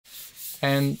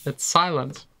and it's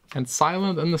silent. And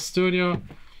silent in the studio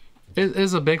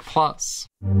is a big plus.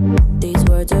 These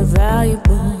words are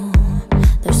valuable,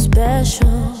 they're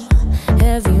special,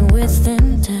 heavy with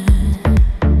intent.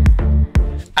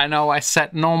 I know I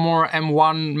said no more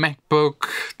M1 MacBook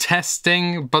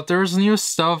testing, but there's new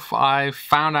stuff I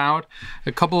found out.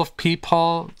 A couple of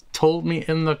people told me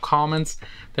in the comments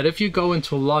that if you go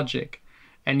into Logic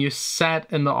and you set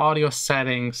in the audio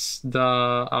settings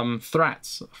the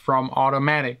threads from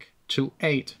automatic to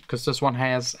 8, because this one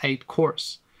has 8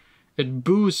 cores, it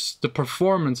boosts the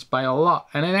performance by a lot,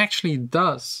 and it actually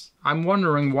does. I'm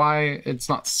wondering why it's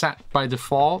not set by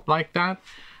default like that.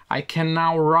 I can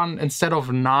now run, instead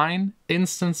of 9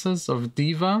 instances of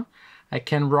Diva, I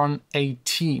can run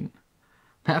 18.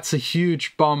 That's a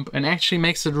huge bump and actually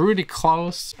makes it really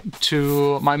close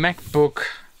to my MacBook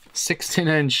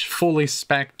 16-inch fully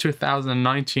spec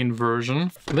 2019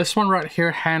 version. This one right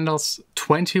here handles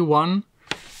 21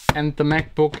 and the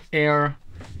MacBook Air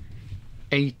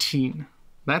 18.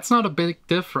 That's not a big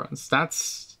difference.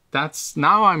 That's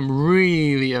now I'm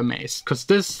really amazed, because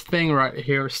this thing right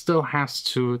here still has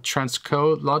to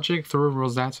transcode Logic through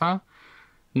Rosetta.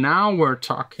 Now we're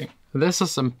talking. This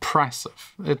is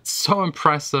impressive. It's so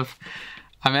impressive.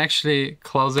 I'm actually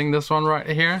closing this one right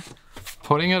here,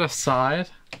 putting it aside,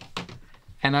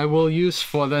 and I will use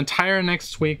for the entire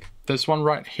next week this one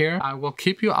right here. I will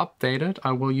keep you updated.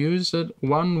 I will use it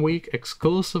 1 week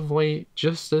exclusively,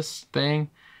 just this thing,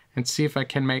 and see if I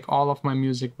can make all of my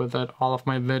music with it, all of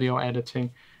my video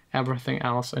editing, everything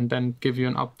else, and then give you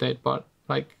an update. But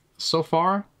like so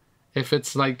far, if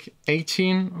it's like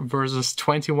 18 versus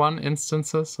 21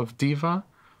 instances of Diva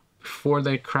before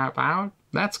they crap out,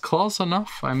 that's close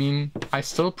enough. I mean, I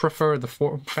still prefer the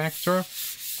form factor,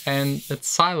 and it's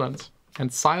silent.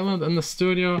 And silent in the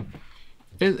studio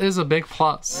is a big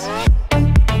plus.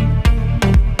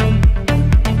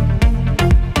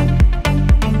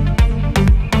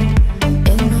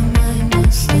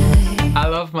 I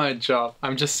love my job.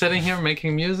 I'm just sitting here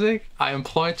making music. I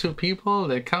employ 2 people.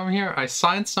 They come here, I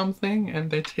sign something, and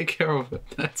they take care of it.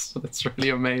 That's really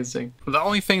amazing. The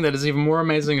only thing that is even more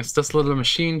amazing is this little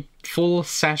machine. Full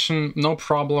session, no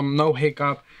problem, no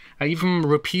hiccup. I even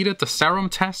repeated the Serum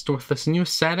test with this new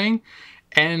setting,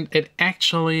 and it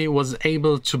actually was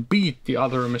able to beat the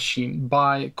other machine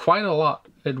by quite a lot.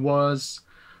 It was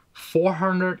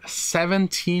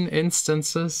 417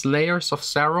 instances, layers of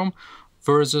Serum,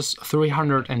 versus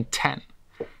 310.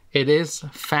 It is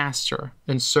faster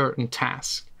in certain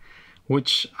tasks,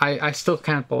 which I still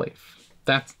can't believe.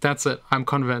 That's it. I'm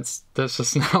convinced. This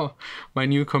is now my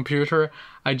new computer.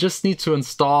 I just need to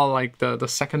install like the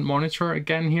second monitor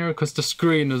again here, because the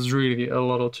screen is really a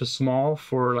little too small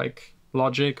for like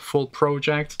Logic full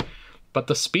project, but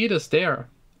the speed is there.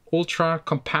 Ultra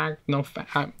compact, no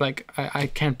I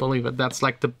can't believe it. That's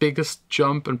like the biggest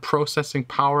jump in processing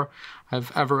power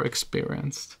I've ever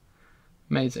experienced.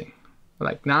 Amazing.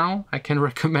 Like now I can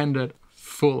recommend it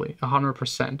fully,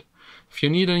 100%. If you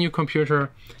need a new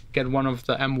computer, get one of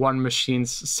the M1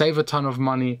 machines, save a ton of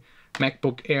money.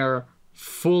 MacBook Air,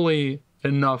 fully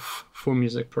enough for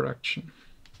music production.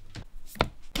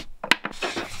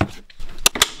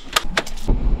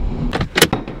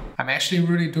 I'm actually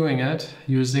really doing it,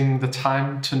 using the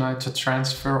time tonight to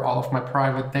transfer all of my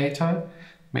private data,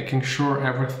 making sure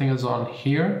everything is on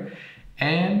here.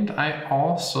 And I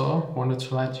also wanted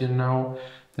to let you know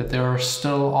that there are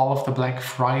still all of the Black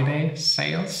Friday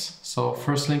sales. So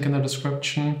first link in the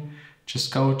description,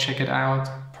 just go check it out.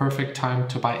 Perfect time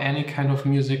to buy any kind of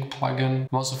music plugin.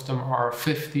 Most of them are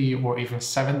 50 or even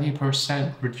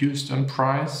 70% reduced in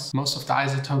price. Most of the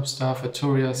Isotope stuff,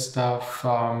 Arturia stuff,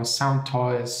 Sound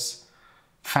Toys,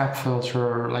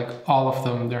 FabFilter, like all of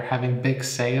them, they're having big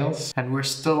sales. And we're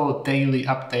still daily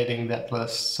updating that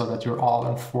list so that you're all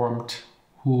informed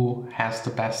who has the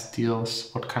best deals,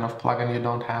 what kind of plugin you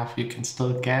don't have, you can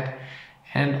still get.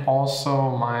 And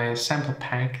also my sample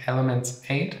pack Elements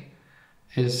 8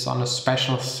 is on a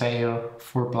special sale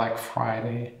for Black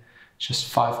Friday.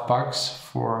 Just $5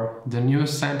 for the new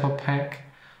sample pack,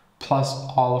 plus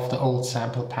all of the old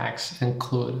sample packs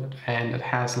included. And it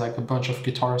has like a bunch of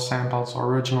guitar samples,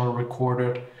 original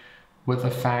recorded, with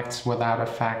effects, without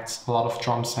effects, a lot of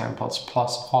drum samples,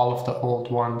 plus all of the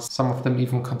old ones. Some of them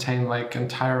even contain like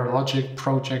entire Logic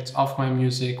projects of my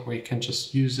music where you can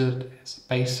just use it as a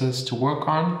basis to work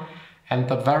on. And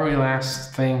the very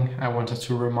last thing I wanted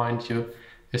to remind you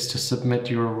is to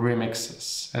submit your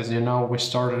remixes. As you know, we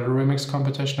started a remix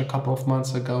competition a couple of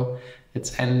months ago.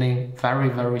 It's ending very,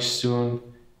 very soon.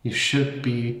 You should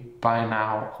be by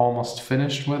now almost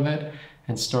finished with it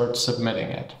and start submitting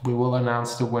it. We will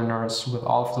announce the winners with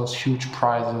all of those huge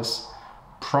prizes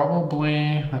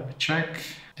probably, let me check,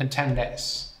 in 10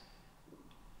 days.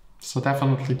 So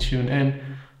definitely tune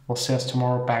in. We'll see us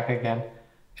tomorrow back again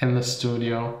in the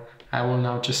studio. I will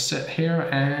now just sit here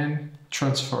and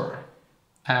transfer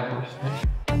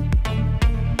everything.